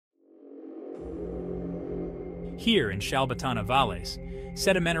Here in Shalbatana Valles,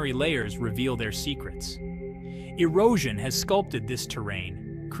 sedimentary layers reveal their secrets. Erosion has sculpted this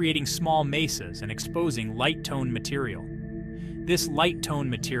terrain, creating small mesas and exposing light-toned material. This light-toned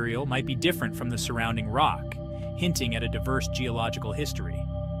material might be different from the surrounding rock, hinting at a diverse geological history.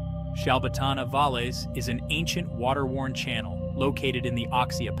 Shalbatana Valles is an ancient water-worn channel located in the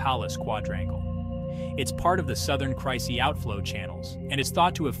Oxyapalis quadrangle. It's part of the southern Chryse outflow channels and is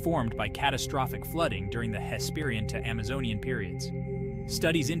thought to have formed by catastrophic flooding during the Hesperian to Amazonian periods.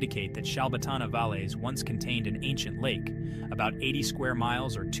 Studies indicate that Shalbatana Valles once contained an ancient lake, about 80 square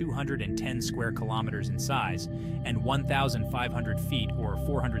miles or 210 square kilometers in size, and 1,500 feet or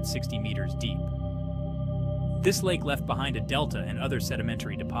 460 meters deep. This lake left behind a delta and other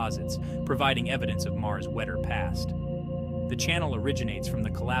sedimentary deposits, providing evidence of Mars' wetter past. The channel originates from the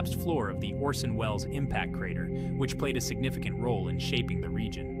collapsed floor of the Orson Welles impact crater, which played a significant role in shaping the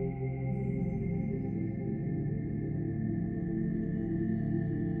region.